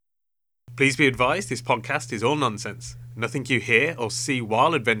Please be advised this podcast is all nonsense. Nothing you hear or see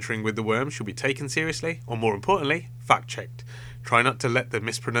while adventuring with the worms should be taken seriously, or more importantly, fact-checked. Try not to let the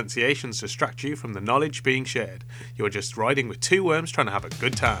mispronunciations distract you from the knowledge being shared. You're just riding with two worms trying to have a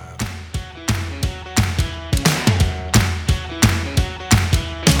good time.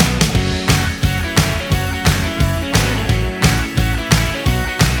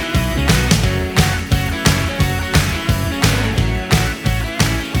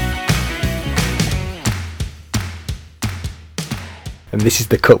 And this is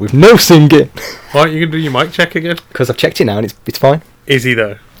the cut with no singing. Why aren't you going to do your mic check again? Because I've checked it now and it's fine. Is he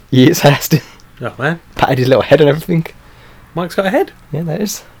though? Yes, I asked him. Oh man. Patted his little head and everything. Mike's got a head? Yeah, there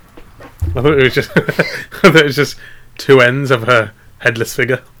is. I thought it was just I thought it was just two ends of a headless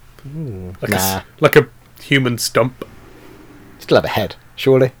figure. Ooh, like a human stump. Still have a head,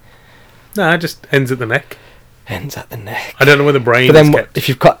 surely. Nah, just ends at the neck. Ends at the neck. I don't know where the brain But then is kept. if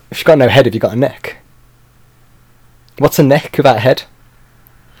you've got no head, have you got a neck? What's a neck without a head?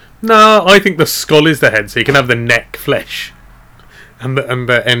 No, I think the skull is the head, so you can have the neck flesh and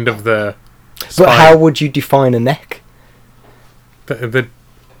the end of the spine. But how would you define a neck? The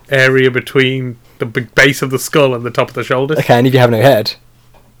area between the base of the skull and the top of the shoulders. Okay, and if you have no head,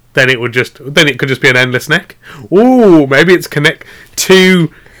 then it could just be an endless neck. Ooh, maybe it's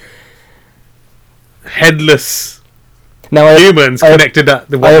two headless humans connected at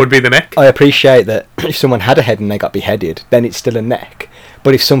what would be the neck. I appreciate that if someone had a head and they got beheaded, then it's still a neck.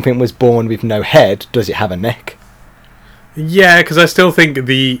 But if something was born with no head, does it have a neck? Yeah, because I still think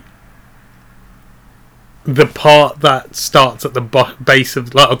the part that starts at the base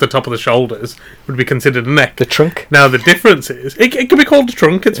of at the top of the shoulders would be considered a neck. The trunk? Now the difference is it can be called a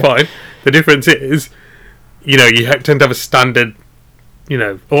trunk, it's fine. The difference is, you tend to have a standard,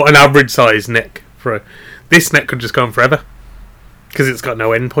 or an average size neck this neck could just go on forever because it's got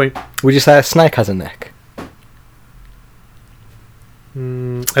no end point. Would you say a snake has a neck?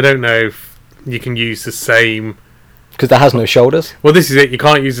 I don't know if you can use the same... Because that has no shoulders. Well, this is it. You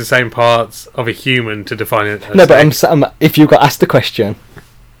can't use the same parts of a human to define it. No, but if you got asked the question...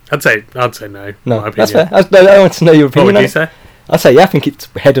 I'd say no. No, that's fair. I want to know your opinion. What would you say? I'd say, I think it's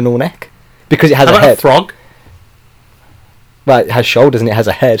head and all neck. Because it has How a about head. A frog? Well, it has shoulders and it has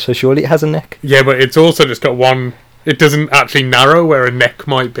a head, so surely it has a neck. Yeah, but it's also just got one... It doesn't actually narrow where a neck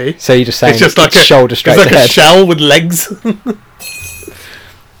might be. So you're just saying it's just like a shoulder straight to head. It's like a shell with legs.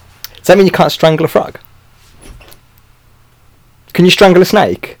 Does that mean you can't strangle a frog? Can you strangle a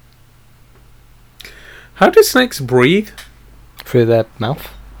snake? How do snakes breathe? Through their mouth.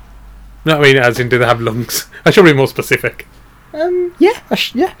 No, I mean, as in, do they have lungs? I should be more specific. Yeah,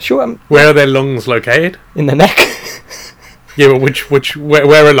 sure. Where are their lungs located? In the neck. Yeah, but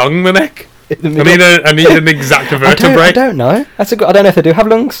where along the neck? I need an exact vertebrae. I don't know. I don't know if they do have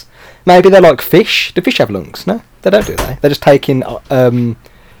lungs. Maybe they're like fish. Do fish have lungs? No, they don't, do they? They're just taking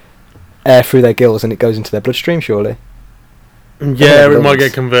air through their gills and it goes into their bloodstream, surely. Yeah, it might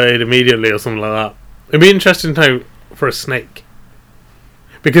get converted immediately or something like that. It'd be interesting to know for a snake,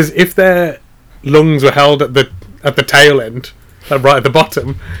 because if their lungs were held at the tail end, right at the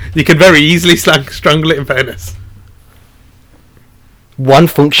bottom, you could very easily strangle it. In fairness, one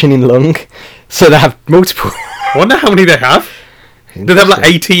functioning lung, so they have multiple. I wonder how many they have. Do they have like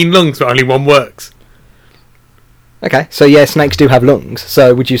 18 lungs, but only one works? Okay, so yeah, snakes do have lungs.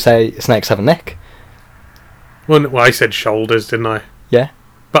 So would you say snakes have a neck? Well, I said shoulders, didn't I? Yeah.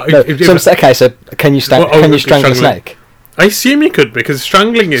 But no, so can you strangle a snake? I assume you could, because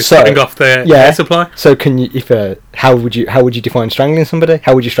strangling is cutting off their air supply. So can you? How would you define strangling somebody?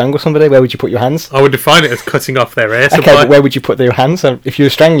 How would you strangle somebody? Where would you put your hands? I would define it as cutting off their air supply. Okay, but where would you put your hands if you were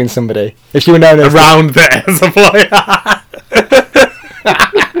strangling somebody? If you were known as around their air supply.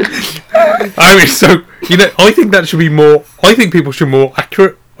 I mean, so I think that should be more. I think people should be more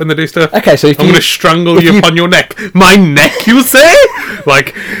accurate when they do stuff. Okay, so I'm going to strangle you upon your neck. My neck, you say?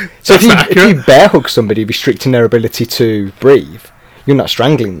 Like, so if you bear hug somebody, restricting their ability to breathe, you're not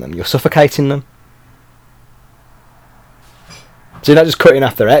strangling them. You're suffocating them. So you're not just cutting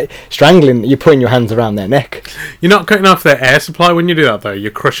off their air. Strangling, you're putting your hands around their neck. You're not cutting off their air supply when you do that, though.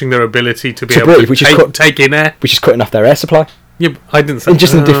 You're crushing their ability to breathe, to take in air. Which is cutting off their air supply. Yeah, I didn't say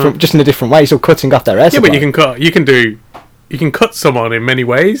just in a different way. So cutting off their air supply. Yeah, but you can cut someone in many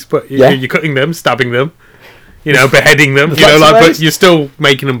ways, but you're cutting them, stabbing them, beheading them, but you're still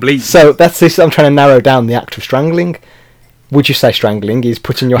making them bleed. So that's this. I'm trying to narrow down the act of strangling. Would you say strangling is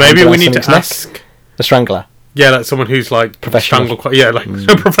putting your hands around someone's neck? Neck? A strangler. Yeah, like someone who's like professional. A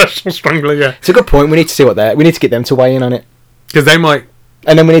professional strangler. Yeah, it's a good point. We need to see we need to get them to weigh in on it, because they might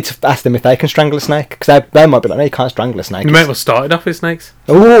And then we need to ask them if they can strangle a snake, because they might be like, no, you can't strangle a snake. You might have started off with snakes.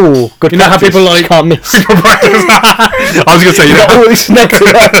 Oh, good. You know how practice. people like Can't miss. I was gonna say, you know, got all these snakes to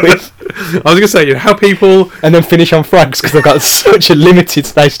work with. I was gonna say, you know how people. And then finish on frogs because they've got such a limited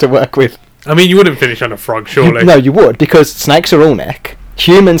space to work with. I mean, you wouldn't finish on a frog, surely. No, you would, because snakes are all neck.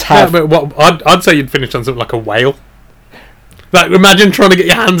 Humans have. Yeah, but I'd say you'd finish on something like a whale. Like, imagine trying to get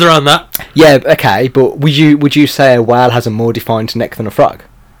your hands around that. Yeah, okay, but would you say a whale has a more defined neck than a frog?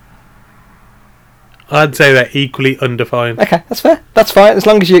 I'd say they're equally undefined. Okay, that's fair. That's fine, as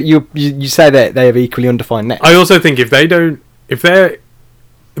long as you say that they have equally undefined necks. I also think if they're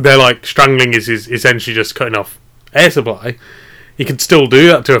like strangling is essentially just cutting off air supply, you could still do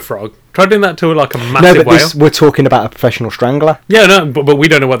that to a frog. Try doing that to like a massive whale. We're talking about a professional strangler. Yeah, no, but we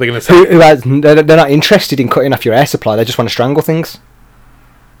don't know what they're going to say. They're not interested in cutting off your air supply. They just want to strangle things.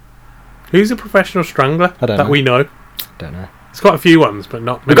 Who's a professional strangler I don't know. we know? Don't know. There's quite a few ones, but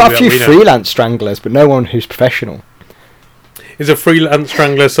not many. We've got a few that we know. freelance stranglers, but no one who's professional. Is a freelance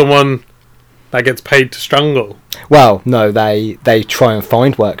strangler someone that gets paid to strangle? Well, no, they try and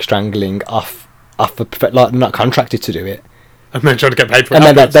find work strangling off like they're not contracted to do it. And then try to get paid for it.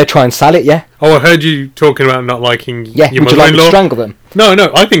 And then they try and sell it, yeah. Oh, I heard you talking about not liking Yeah, your would you like me to mother-in-law. strangle them? No,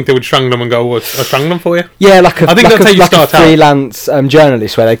 I think they would strangle them and go, I'll strangle them for you. Yeah, I think that's how you start a out. freelance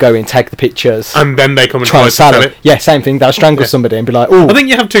journalist where they go in, take the pictures, And then they come and try and sell sell it. Yeah, same thing. They'll strangle somebody and be like, oh. I think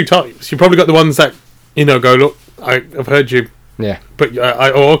you have two types. You've probably got the ones that, go, look, I've heard you. Yeah. But I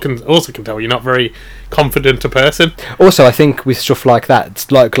also can tell you're not very confident a person. Also, I think with stuff like that,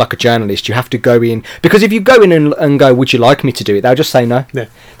 it's like a journalist, you have to go in, because if you go in and go, would you like me to do it? They'll just say no. Yeah.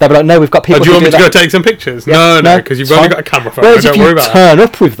 They'll be like, no, we've got people. Do you want me to go that. take some pictures? Yeah, No, because you've it's only fine. got a camera phone. Whereas Don't if worry you about turn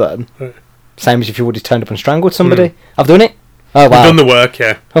up with them, Right. same as if you would have turned up and strangled somebody. I've done it. Oh wow. You've done the work,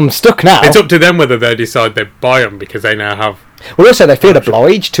 yeah. I'm stuck now. It's up to them whether they decide they buy them because they now have. Well, also they feel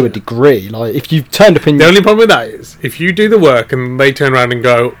obliged to a degree. Like if you've turned up in. The only problem with that is if you do the work and they turn around and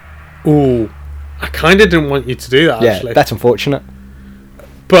go, "Ooh, I kind of didn't want you to do that." Yeah, actually, that's unfortunate.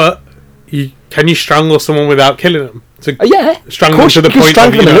 But can you strangle someone without killing them? So Yeah, strangle of them course, to the you can point of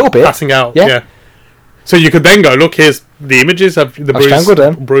strangle them a little bit. passing out. Yeah. Yeah. So you could then go, look, here's the images of the strangled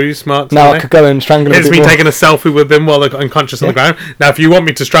them. bruise marks. Now on I there. could go and strangle them. It's a bit me more. taking a selfie with them while they're unconscious on the ground. Now, if you want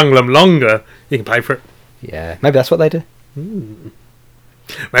me to strangle them longer, you can pay for it. Yeah, maybe that's what they do.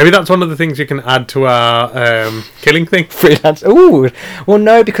 Maybe that's one of the things you can add to our killing thing. Freelance. Ooh, well,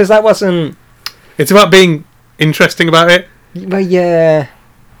 no, because that wasn't. It's about being interesting about it. Well, yeah.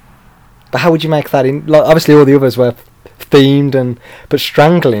 But how would you make that in? Like, obviously, all the others were themed, but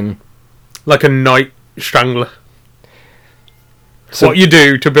strangling. Like a night strangler. So What you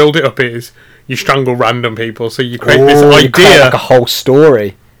do to build it up is you strangle random people. So you create this you create idea. like a whole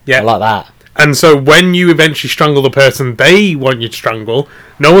story. Yeah. I like that. And so when you eventually strangle the person they want you to strangle,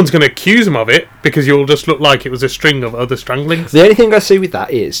 no one's going to accuse them of it because you'll just look like it was a string of other stranglings. The only thing I see with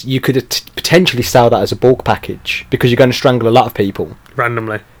that is you could potentially sell that as a bulk package because you're going to strangle a lot of people.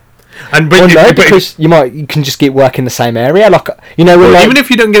 Randomly. Because you can just get work in the same area. Like like, even if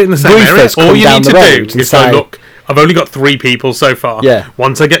you don't get it in the same area, roofers all come you down need the to road do and is say, say- look, I've only got 3 people so far. Yeah.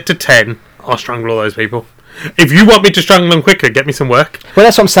 Once I get to 10, I'll strangle all those people. If you want me to strangle them quicker, get me some work. Well,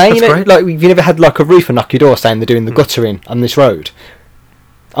 that's what I'm saying. That's great. Like, have you never had like a roofer knock your door saying they're doing the guttering on this road?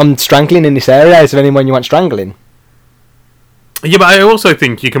 I'm strangling in this area. Is there anyone you want strangling? Yeah, but I also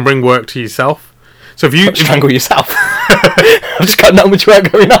think you can bring work to yourself. So if you Strangle yourself. I've just got not much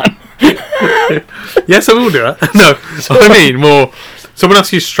work going on. yeah, someone will do that. No, I mean more. Someone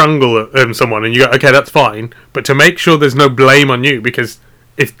asks you to strangle someone, and you go, okay, that's fine. But to make sure there's no blame on you, because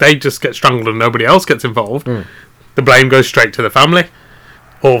if they just get strangled and nobody else gets involved, the blame goes straight to the family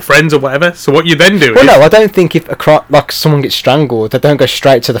or friends or whatever. So what you then do Well, is... no, I don't think if someone gets strangled, they don't go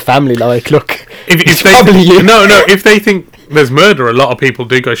straight to the family. Like, look, If it's they probably you. No, if they think there's murder, a lot of people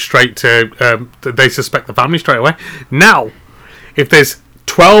do go straight to... they suspect the family straight away. Now, if there's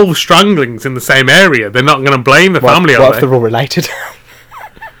 12 stranglings in the same area, they're not going to blame the family, What are if they? they're all related?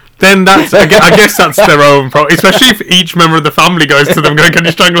 Then that's... I guess that's their own problem. Especially if each member of the family goes to them going, can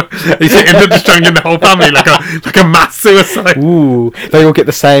you strangle... You end up strangling the whole family like a mass suicide. Ooh, they all get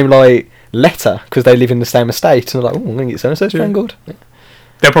the same letter because they live in the same estate, and they're like, "Oh, I'm going to get so and so strangled."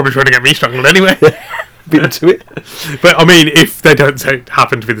 They're probably trying to get me strangled anyway. Beat into it. But I mean, if they don't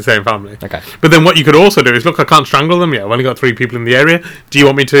happen to be the same family. Okay. But then what you could also do is, look, I can't strangle them yet. I've only got 3 people in the area. Do you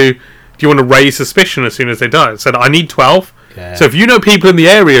want to raise suspicion as soon as they die? So I need 12. Yeah. So if you know people in the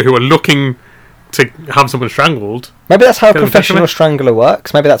area who are looking to have someone strangled, Maybe that's how a Get them professional touching strangler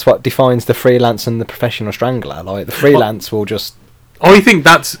works. Maybe that's what defines the freelance and the professional strangler. Like the freelance will just. I think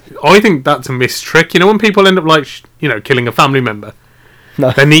that's a missed trick. You know, when people end up killing a family member,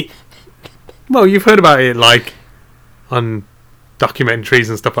 No. Well, you've heard about it, like, on documentaries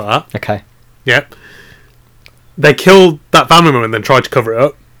and stuff like that. Okay. Yep. They killed that family member and then tried to cover it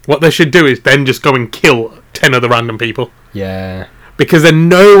up. What they should do is then just go and kill 10 other random people. Yeah. Because then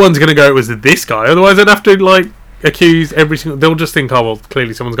no one's going to go, it was this guy. Otherwise, they'd have to, like, accuse every single... They'll just think, oh, well,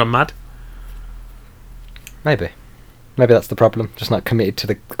 clearly someone's gone mad. Maybe that's the problem. Just not committed to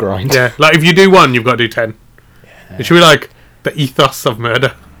the grind. Yeah. Like, if you do one, you've got to do 10. Yeah. It should be like the ethos of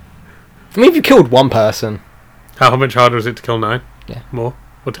murder. I mean, if you killed one person... How much harder is it to kill 9? Yeah. More?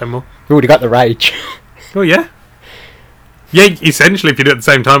 Or 10 more? You've already got the rage. Oh, yeah. Yeah, essentially, if you do it at the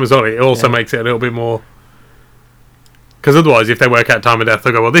same time as well, it also makes it a little bit more... Because otherwise, if they work out time of death,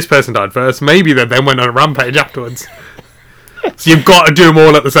 they'll go, well, this person died first. Maybe they then went on a rampage afterwards. So you've got to do them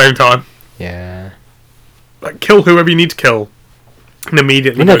all at the same time. Yeah. Like, kill whoever you need to kill. And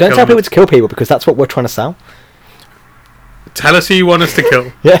immediately... No, don't tell people to kill people, because that's what we're trying to sell. Tell us who you want us to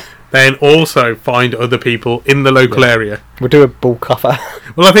kill. Yeah. Then also find other people in the local area. We'll do a bulk offer.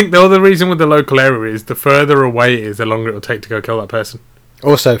 Well, I think the other reason with the local area is the further away it is, the longer it'll take to go kill that person.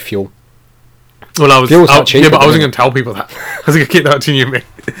 Also, fuel. Well, Fuel's not cheap, but I wasn't going to tell people that. I was going to keep that between you and me.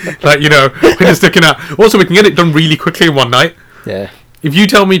 Like, you know, we're just sticking out. Also, we can get it done really quickly in one night. Yeah. If you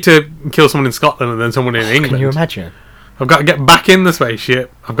tell me to kill someone in Scotland and then someone in England... Can you imagine? I've got to get back in the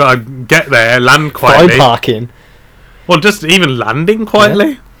spaceship. I've got to get there, land quietly. Fine parking. Well, just even landing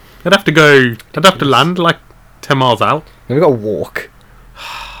quietly. Yeah. I'd have to land like 10 miles out. Then we've got to walk.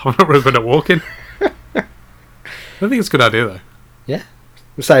 I'm not really good at walking. I think it's a good idea, though. Yeah.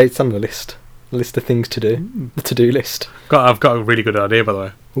 We'll say it's on the list. A list of things to do. The to-do list. I've got a really good idea, by the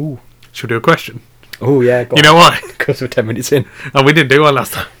way. Ooh. Should we do a question? Oh, yeah. You know why? Because we're 10 minutes in. Oh, we didn't do one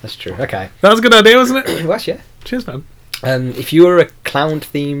last time. That's true. Okay. That was a good idea, wasn't it? It was, yeah. Cheers, man. If you were a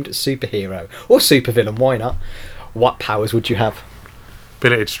clown-themed superhero, or supervillain, why not? What powers would you have?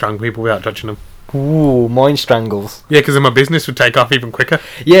 Ability to strangle people without touching them. Ooh, mind strangles. Yeah, because then my business would take off even quicker.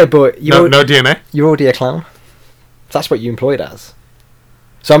 Yeah, but no DNA. You're already a clown. That's what you employed as.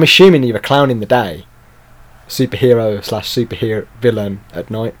 So I'm assuming you're a clown in the day, superhero/superhero villain at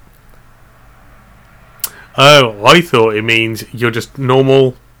night. Oh, I thought it means you're just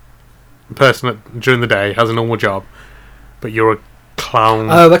normal person during the day, has a normal job, but you're a clown.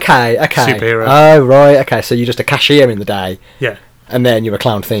 Oh, okay. Superhero. Oh, right. Okay, so you're just a cashier in the day. Yeah. And then you're a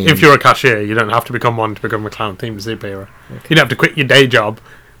clown themed. If you're a cashier, you don't have to become one to become a clown themed superhero. Okay. You'd have to quit your day job,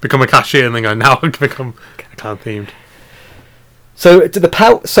 become a cashier, and then go, now I can become a clown themed. So do the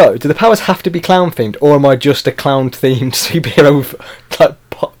powers have to be clown themed, or am I just a clown themed superhero with like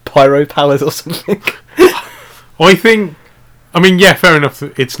pyro powers or something? I mean, yeah, fair enough.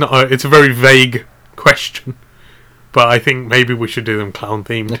 It's not. It's a very vague question, but I think maybe we should do them clown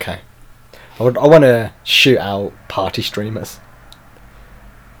themed. Okay. I want to shoot out party streamers.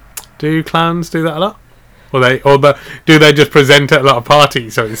 Do clowns do that a lot? Do they just present at a lot of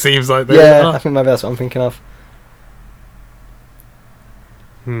parties? So it seems like they do yeah. a lot? I think maybe that's what I'm thinking of.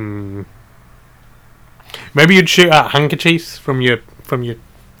 Maybe you'd shoot out handkerchiefs from your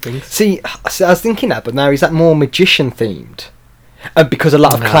things. See, I was thinking that, but now is that more magician themed? Because a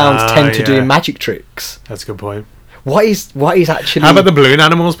lot of clowns tend to do magic tricks. That's a good point. What is actually? How about the balloon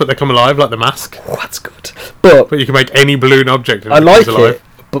animals, but they come alive like the mask? Oh, that's good. But you can make any balloon object. And I like alive. it,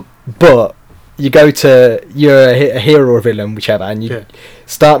 but you're a hero or villain, whichever, and you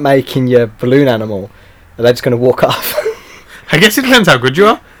start making your balloon animal, and they're just going to walk off. I guess it depends how good you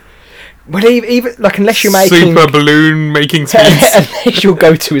are. Well, even like unless you're making super balloon making speeds, unless your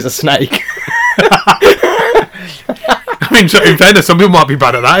go-to is a snake. I mean, in fairness, some people might be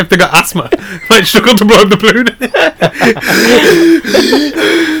bad at that if they got asthma. Might struggle to blow up the balloon.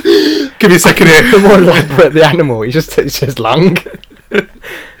 Give me a second here. The more elaborate the animal, it's just long.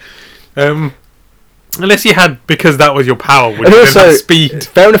 Unless you had, because that was your power, would and you also, have speed?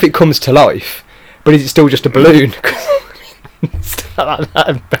 Fair enough, it comes to life, but is it still just a balloon? It's not like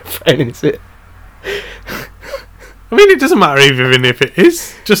that, is it? I mean, it doesn't matter even if it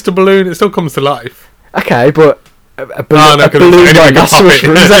is just a balloon; it still comes to life. Okay, but a balloon like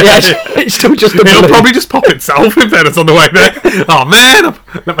it's still just a balloon. It'll probably just pop itself if it's on the way there. Oh man, I've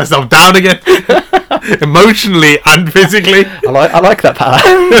let myself down again, emotionally and physically. I like that power.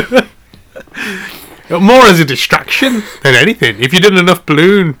 More as a distraction than anything. If you did enough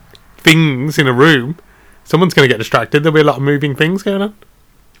balloon things in a room, someone's going to get distracted. There'll be a lot of moving things going on.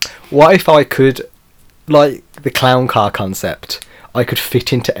 What if I could, like the clown car concept, I could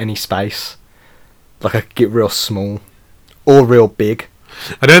fit into any space? Like I could get real small or real big.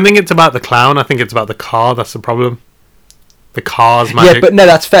 I don't think it's about the clown. I think it's about the car. That's the problem. The car's magic. Yeah, but no,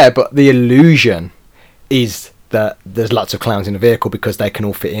 that's fair. But the illusion is that there's lots of clowns in a vehicle because they can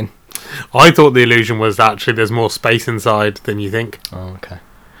all fit in. I thought the illusion was that actually there's more space inside than you think. Oh, okay.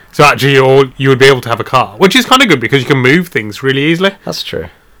 So actually you would be able to have a car, which is kind of good because you can move things really easily. That's true.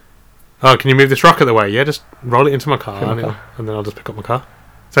 Oh, can you move this rock out of the way? Yeah, just roll it into my car, and then I'll just pick up my car.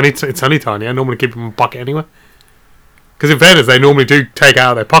 It's only tiny. I normally keep it in my pocket anyway. Because in fairness, they normally do take it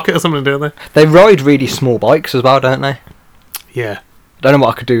out of their pocket or something, don't they? They ride really small bikes as well, don't they? Yeah. I don't know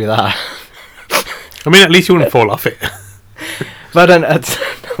what I could do with that. I mean, at least you wouldn't fall off it. But I don't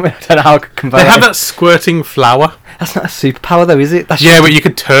know how I could convey They it. have that squirting flower. That's not a superpower, though, is it? That's Yeah, but you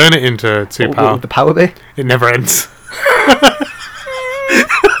could turn it into a superpower. What would the power be? It never ends.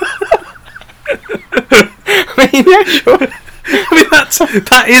 I mean, yeah, sure. I mean,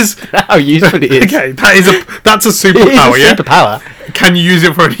 that is How useful it is. okay. That's a It is superpower. a Yeah. superpower. Can you use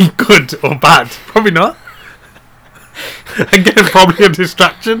it for any good or bad? Probably not. Again, probably a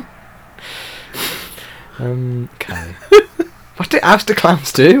distraction. Okay. What else do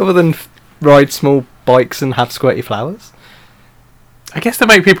clowns do other than ride small bikes and have squirty flowers? I guess they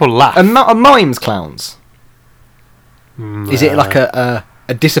make people laugh. Are mimes clowns? Is it like a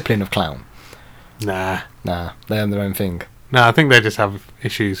discipline of clown? Nah. Nah, they own their own thing. No, I think they just have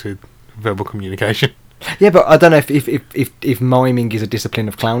issues with verbal communication. Yeah, but I don't know if miming is a discipline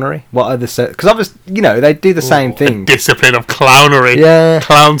of clownery. What are the because obviously they do the same thing. Discipline of clownery. Yeah.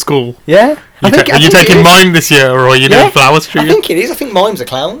 Clown school. Yeah. Are you taking mime this year, or are you doing Flower Street? I think it is. I think mimes are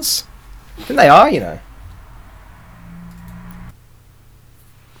clowns. I think they are.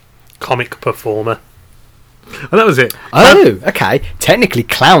 Comic performer. Oh, that was it. Oh, okay. Technically,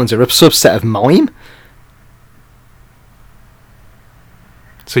 clowns are a subset of mime.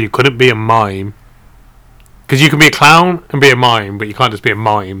 So you couldn't be a mime. Because you can be a clown and be a mime, but you can't just be a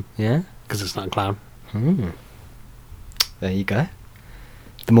mime. Yeah. Because it's not a clown. There you go.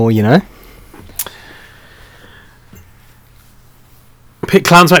 The more you know.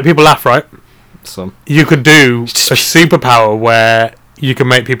 Clowns make people laugh, right? Some. You could do a superpower where you can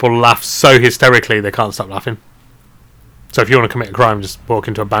make people laugh so hysterically they can't stop laughing. So if you want to commit a crime, just walk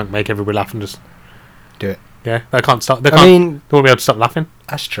into a bank, make everybody laugh, and just do it. Yeah, they can't stop. They won't be able to stop laughing.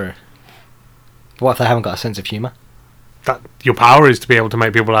 That's true. But what if they haven't got a sense of humour? That your power is to be able to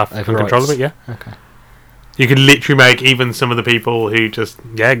make people laugh uncontrollably. Yeah. Okay. You could literally make even some of the people who just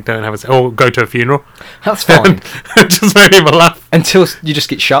don't have a or go to a funeral. That's fine. Just make people laugh until you just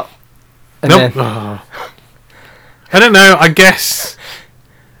get shot. Nope. I don't know. I guess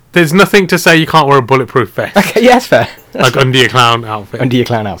there's nothing to say you can't wear a bulletproof vest. Okay, yeah, that's fair. That's fair. Under your clown outfit. Under your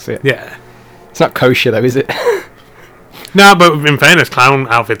clown outfit. Yeah. It's not kosher though, is it? No, but in fairness, clown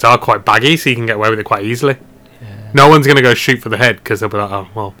outfits are quite baggy, so you can get away with it quite easily. Yeah. No one's going to go shoot for the head because they'll be like, oh,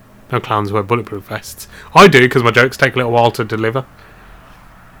 well, no clowns wear bulletproof vests. I do because my jokes take a little while to deliver.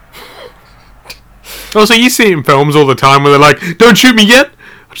 Also, you see it in films all the time where they're like, don't shoot me yet!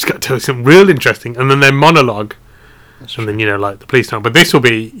 I've just got to tell you something real interesting. And then they monologue. That's and true. Then, like, the police don't. But this will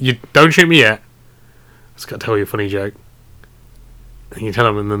be, you don't shoot me yet. I've just got to tell you a funny joke. And you tell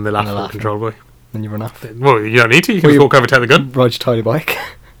them, and then they laugh uncontrollably. Then you run off. Well, you don't need to. You can just walk over, take the gun. Ride your tiny bike.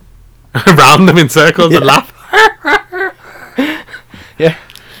 Round them in circles and laugh. Yeah.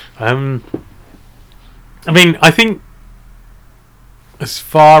 I mean, I think as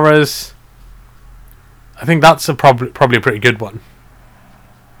far as... I think that's probably a pretty good one.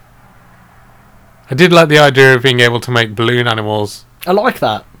 I did like the idea of being able to make balloon animals... I like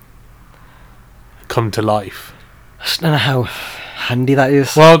that. ...come to life. I just don't know how handy that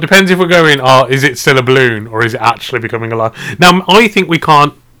is. Well, it depends if we're going, is it still a balloon or is it actually becoming alive? Now, I think we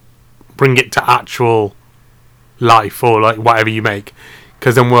can't bring it to actual life or like whatever you make,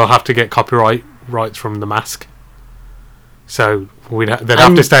 because then we'll have to get copyright rights from the mask. So they'd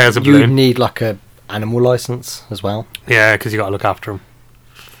have to stay as a balloon. You'd need like a animal license as well. Yeah, because you got to look after them.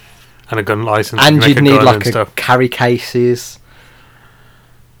 And a gun license. And you'd need like a carry cases.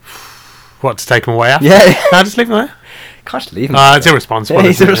 What, to take them away after? Yeah. No, just leave them there. Can't just leave them. It's irresponsible. Yeah,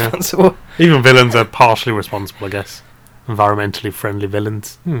 it's irresponsible. Yeah. Even villains are partially responsible, I guess. Environmentally friendly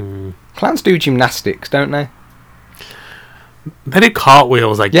villains. Clowns do gymnastics, don't they? They do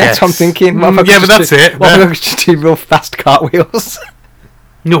cartwheels, I guess. Yeah, that's what I'm thinking. Yeah, but that's it. What if I could just do real fast cartwheels?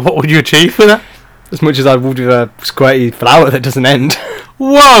 No, what would you achieve with that? As much as I would with a squirty flower that doesn't end.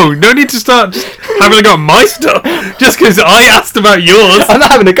 Whoa, no need to start just having a go at my stuff just because I asked about yours. I'm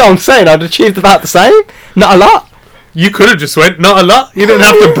not having a go, I'm saying I'd achieved about the same. Not a lot. You could have just went, not a lot. You didn't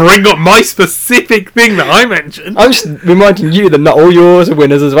have to bring up my specific thing that I mentioned. I'm just reminding you that not all yours are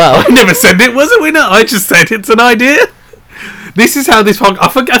winners as well. I never said it was a winner. I just said it's an idea. This is how this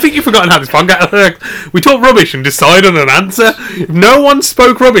podcast... I think you've forgotten how this podcast... We talk rubbish and decide on an answer. If no one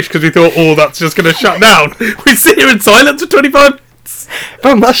spoke rubbish because we thought, oh, that's just going to shut down, we'd sit here in silence for 25 minutes.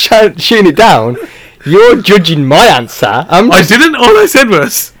 But I'm not shooting it down. You're judging my answer. I didn't. All I said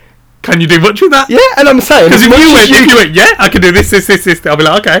was, can you do much with that? Yeah, and I'm saying... Because if you went, yeah, I can do this, I'll be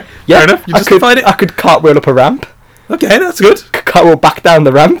like, okay, yeah, fair enough. You justified it. I could cartwheel up a ramp. Okay, that's good. Cartwheel back down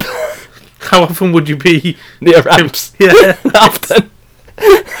the ramp. How often would you be near ramps? Yeah, often.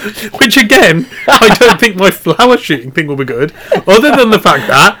 Which again, I don't think my flower shooting thing will be good. Other than the fact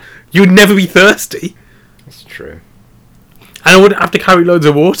that you'd never be thirsty. That's true. And I wouldn't have to carry loads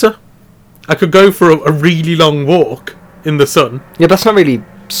of water. I could go for a really long walk in the sun. Yeah, but that's not really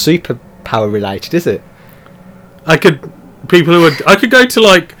superpower related, is it? I could go to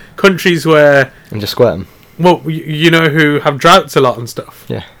like countries where and just squirt them. Well, you know who have droughts a lot and stuff.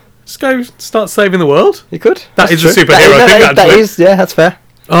 Yeah. Just go start saving the world. You could. That is a superhero thing. That is, yeah, that's fair.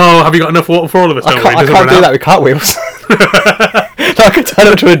 Oh, have you got enough water for all of us? I can't do that with cartwheels. I could turn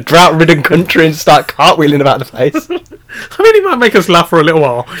up to a drought-ridden country and start cartwheeling about the place. I mean, it might make us laugh for a little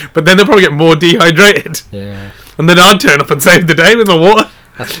while, but then they'll probably get more dehydrated. Yeah. And then I'd turn up and save the day with my water.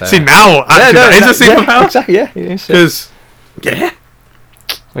 That's fair. See, now, actually, that is a superpower. Yeah, exactly, yeah. Because, yeah.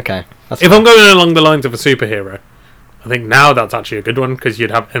 Okay. If I'm going along the lines of a superhero, I think now that's actually a good one, because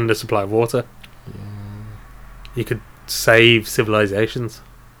you'd have endless supply of water. Yeah. You could save civilizations.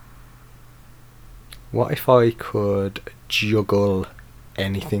 What if I could juggle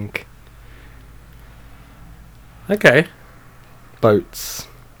anything? Okay. Boats,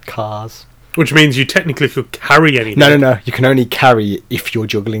 cars. Which means you technically could carry anything. No. You can only carry it if you're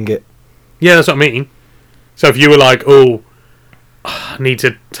juggling it. Yeah, that's what I mean. So if you were like, oh, I need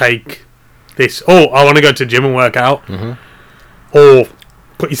to take this. Oh, I want to go to the gym and work out. Mm-hmm. Or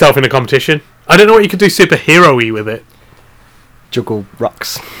put yourself in a competition. I don't know what you could do superhero-y with it. Juggle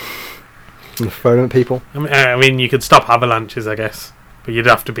rocks. And throw them at people. I mean, you could stop avalanches, I guess. But you'd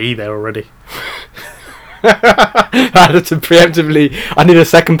have to be there already. I had to preemptively... I need a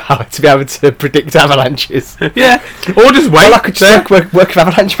second power to be able to predict avalanches. Yeah. Or just wait. Well, I could just work with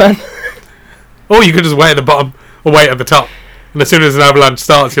Avalanche Man. Or you could just wait at the bottom or wait at the top. And as soon as an avalanche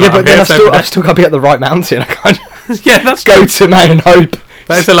starts, you're but then I've still got to be at the right mountain. I can't yeah, that's go to man and hope.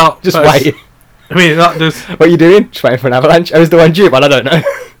 That's a lot. Just wait. I mean, that just... What are you doing? Just waiting for an avalanche? Oh, is the one due? Well, I don't know.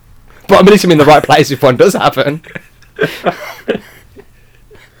 But I'm at least in the right place if one does happen.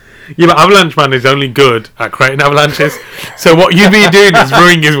 Yeah, but Avalanche Man is only good at creating avalanches. So what you'd be doing is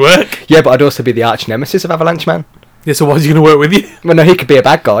ruining his work. Yeah, but I'd also be the arch nemesis of Avalanche Man. Yeah, so why's he going to work with you? Well, no, he could be a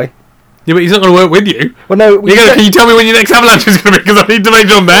bad guy. Yeah, but he's not going to work with you. Well, no. Can you tell me when your next avalanche is going to be? Because I need to make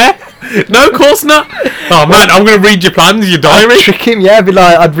sure I'm there. No, of course not. Oh, man, I'm going to read your plans, your diary. I'd trick him, yeah.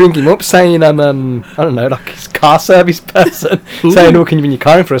 I'd ring him up saying I'm, I don't know, like his car service person. Saying, oh, can you bring your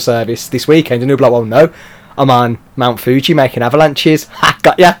car in for a service this weekend? And he'll be like, well, no. I'm on Mount Fuji making avalanches. Ha,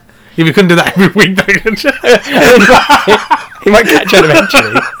 got ya. If you couldn't do that every week, though, couldn't you? He might catch on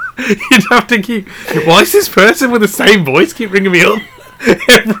eventually. You'd have to keep... Why is this person with the same voice keep ringing me up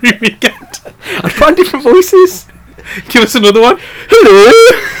every weekend? I'd find different voices. Give us another one. Hello.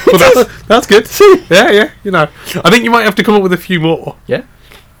 Well, that's good. Yeah. You know, I think you might have to come up with a few more. Yeah.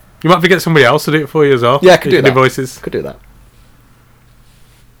 You might have to get somebody else to do it for you as well. Yeah, I could do that. Do voices. Could do that.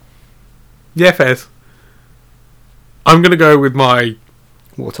 Yeah, fairs. I'm going to go with my...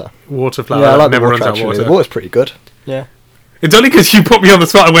 Water flower. Yeah, I like never the water, runs out of water. The water's pretty good. Yeah. It's only because you put me on the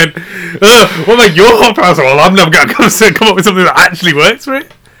spot and went, what about your hot powers? Well, I'm never going to come up with something that actually works for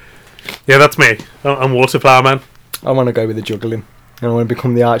it. Yeah, that's me. I'm Water Flower Man. I want to go with the juggling. I want to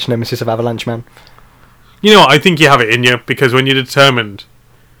become the arch nemesis of Avalanche Man. You know what? I think you have it in you, because when you're determined,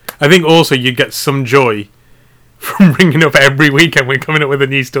 I think also you get some joy from ringing up every weekend when coming up with a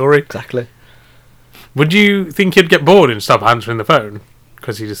new story. Exactly. Would you think you'd get bored and stop answering the phone?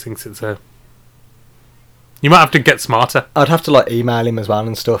 Because he just thinks it's a... You might have to get smarter. I'd have to email him as well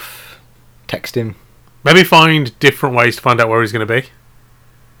and stuff. Text him. Maybe find different ways to find out where he's going to be.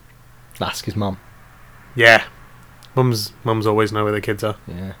 Ask his mum. Yeah. Mums always know where their kids are.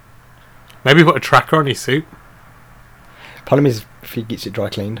 Yeah. Maybe put a tracker on his suit. Problem is if he gets it dry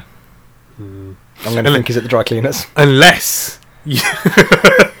cleaned. I'm going to think he's at the dry cleaners. Unless...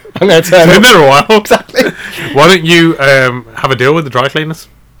 I'm going to turn it's been there a while. Exactly. Why don't you have a deal with the dry cleaners?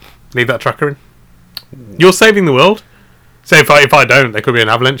 Leave that tracker in. You're saving the world. Say if I don't, there could be an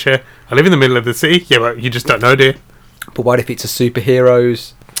avalanche here. I live in the middle of the city. Yeah, but you just don't know, do you? But what if it's a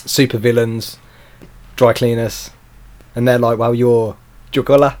superheroes, super villains, dry cleaners, and they're like, well, you're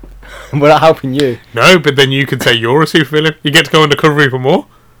juggler, and we're not helping you. No, but then you could say you're a supervillain. You get to go undercover even more.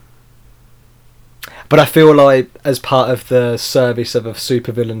 But I feel like as part of the service of a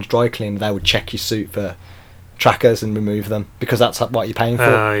supervillain's dry clean, they would check your suit for trackers and remove them because that's what you're paying for.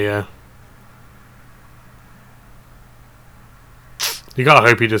 Oh, yeah. You gotta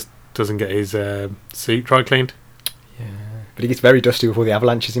hope he just doesn't get his suit dry cleaned. Yeah. But he gets very dusty with all the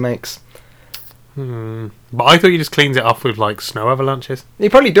avalanches he makes. But I thought he just cleans it off with like snow avalanches. He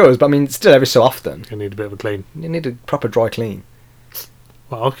probably does, but I mean, still every so often. You need a bit of a clean. You need a proper dry clean.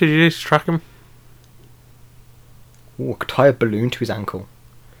 What else could you do to track him? Ooh, tie a balloon to his ankle.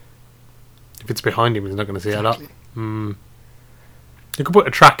 If it's behind him, he's not going to see it up. You could put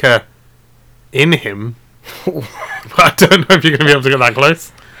a tracker in him. But I don't know if you're going to be able to get that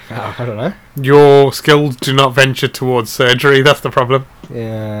close. Oh, I don't know. Your skills do not venture towards surgery. That's the problem.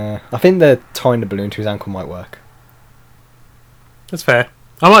 Yeah, I think the tying the balloon to his ankle might work. That's fair.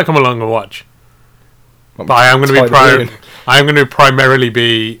 I might come along and watch. But I am going to primarily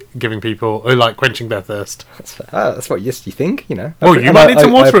be giving people like quenching their thirst. That's fair. That's what you think, you know. Oh, you might need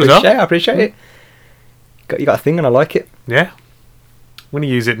some water as well. I appreciate it. You got a thing, and I like it. Yeah, I'm going to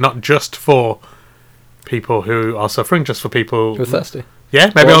use it not just for people who are suffering, just for people who are thirsty.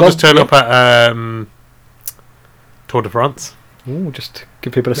 Yeah, maybe I'll just turn up at Tour de France. Ooh, just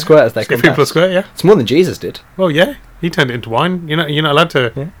give people a squirt as they come. Give people a squirt, yeah. It's more than Jesus did. Well, yeah, he turned it into wine. You're not allowed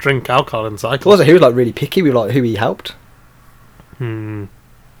to drink alcohol in cycles. Was it? He was like really picky with like who he helped.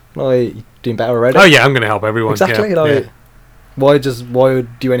 Like doing better already. Oh yeah, I'm going to help everyone. Exactly. Why do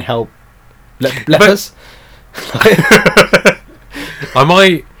you only help lepers? I'm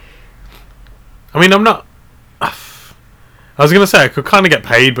not. I was going to say I could kind of get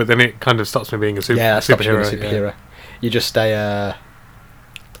paid, but then it kind of stops me being a superhero. Yeah. You're just a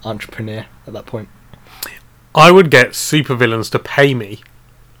entrepreneur at that point. I would get supervillains to pay me,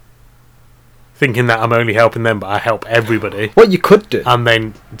 thinking that I'm only helping them, but I help everybody. What you could do, and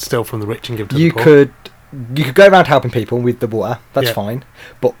then steal from the rich and give to the poor. You could go around helping people with the water. That's fine,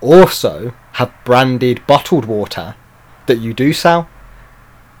 but also have branded bottled water that you do sell,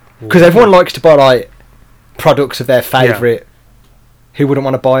 because everyone likes to buy like products of their favourite. Who wouldn't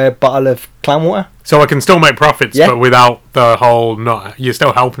want to buy a bottle of clown water? So I can still make profits, but without the whole you're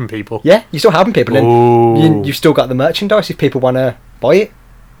still helping people. Yeah, you're still helping people, and you've still got the merchandise if people want to buy it.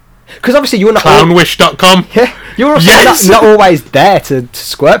 Because obviously you're not clownwish.com. Yeah, you're also not always there to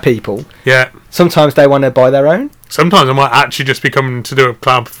squirt people. Yeah. Sometimes they want to buy their own. Sometimes I might actually just be coming to do a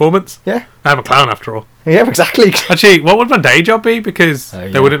clown performance. Yeah. I'm a clown after all. Yeah, exactly. Actually, what would my day job be? Because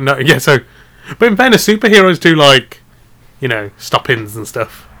they wouldn't know. Yeah, so... But in fairness, superheroes do, like, stop-ins and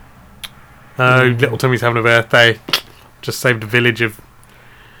stuff. Little Timmy's having a birthday. Just saved a village of...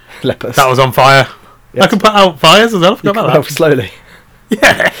 lepers. That was on fire. Yes. I can put out fires as well. I forgot about that. Slowly.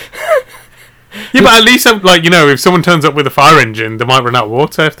 Yeah. Yeah, but at least, if someone turns up with a fire engine, they might run out of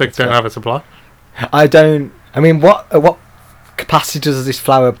water if they don't have a supply. What capacity does this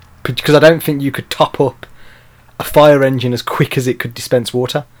flower... Because I don't think you could top up a fire engine as quick as it could dispense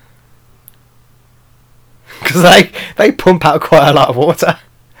water. Because they pump out quite a lot of water.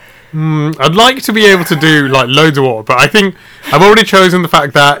 I'd like to be able to do loads of water, but I think I've already chosen the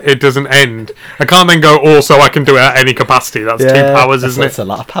fact that it doesn't end. I can't then go, also I can do it at any capacity. That's 2 powers, isn't it? That's a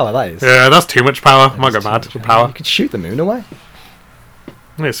lot of power, that is. Yeah, that's too much power. I might go mad with power. You could shoot the moon away.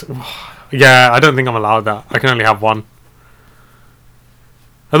 Yeah, I don't think I'm allowed that. I can only have one.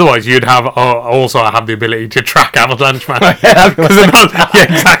 Otherwise, you'd have I have the ability to track Avalanche Man. Yeah,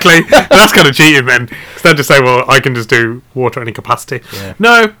 exactly. That's kind of cheating then. Instead of say, well, I can just do water at any capacity. Yeah.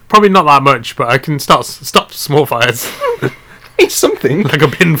 No, probably not that much, but I can stop small fires. It's something like a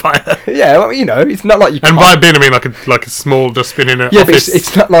bin fire. Yeah, well, it's not like you. And by a bin, I mean like a small dustbin in an office. But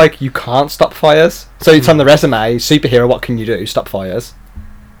it's not like you can't stop fires. So it's on the resume. Superhero, what can you do? Stop fires.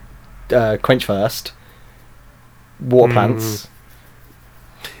 Quench thirst. Water plants.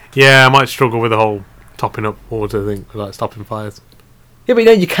 Yeah, I might struggle with the whole topping up water thing, stopping fires. Yeah,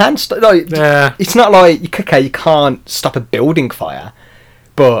 but you can stop. It's not like you can't stop a building fire,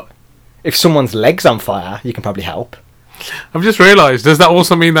 but if someone's leg's on fire, you can probably help. I've just realised. Does that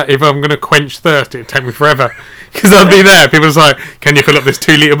also mean that if I'm going to quench thirst, it'd take me forever? Because I'll be there. People's like, "Can you fill up this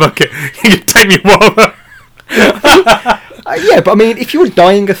 2-litre bucket?" It'd take me a while. Yeah, but I mean, if you're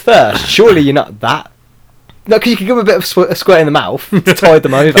dying of thirst, surely you're not that. No, because you can give them a bit of a squirt in the mouth to tide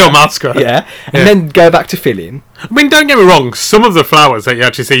them over. Your mouth squirt. Yeah, and then go back to filling. I mean, don't get me wrong. Some of the flowers that you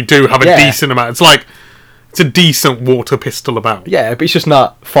actually see do have a decent amount. It's a decent water pistol amount. Yeah, but it's just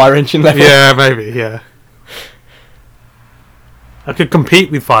not fire engine level. Yeah, maybe, yeah. I could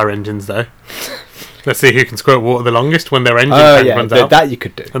compete with fire engines, though. Let's see who can squirt water the longest when their engine runs out. That you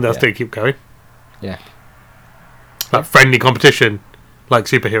could do. And they'll still keep going. Yeah. Friendly competition. like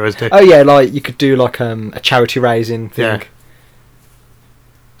superheroes do. Oh yeah, like you could do like a charity raising thing. Yeah.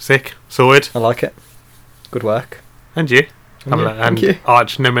 Sick. Sorted. I like it. Good work. And you. Yeah, thank you.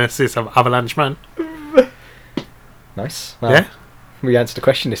 Arch nemesis of Avalanche Man. Nice. Well, Yeah. we answered a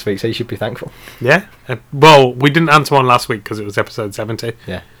question this week, so you should be thankful. Yeah. Well, we didn't answer one last week because it was episode 70.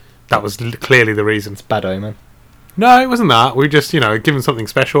 Yeah. That was clearly the reason. Bad omen. No, it wasn't that. We just, given something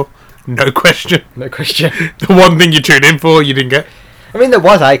special. No question. No question. The one thing you tuned in for, you didn't get. I mean, there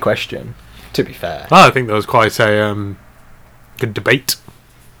was a question, to be fair. Oh, I think there was quite a good debate.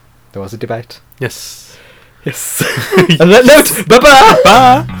 There was a debate. Yes. Yes. On that note, bye-bye.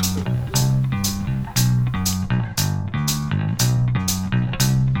 Bye.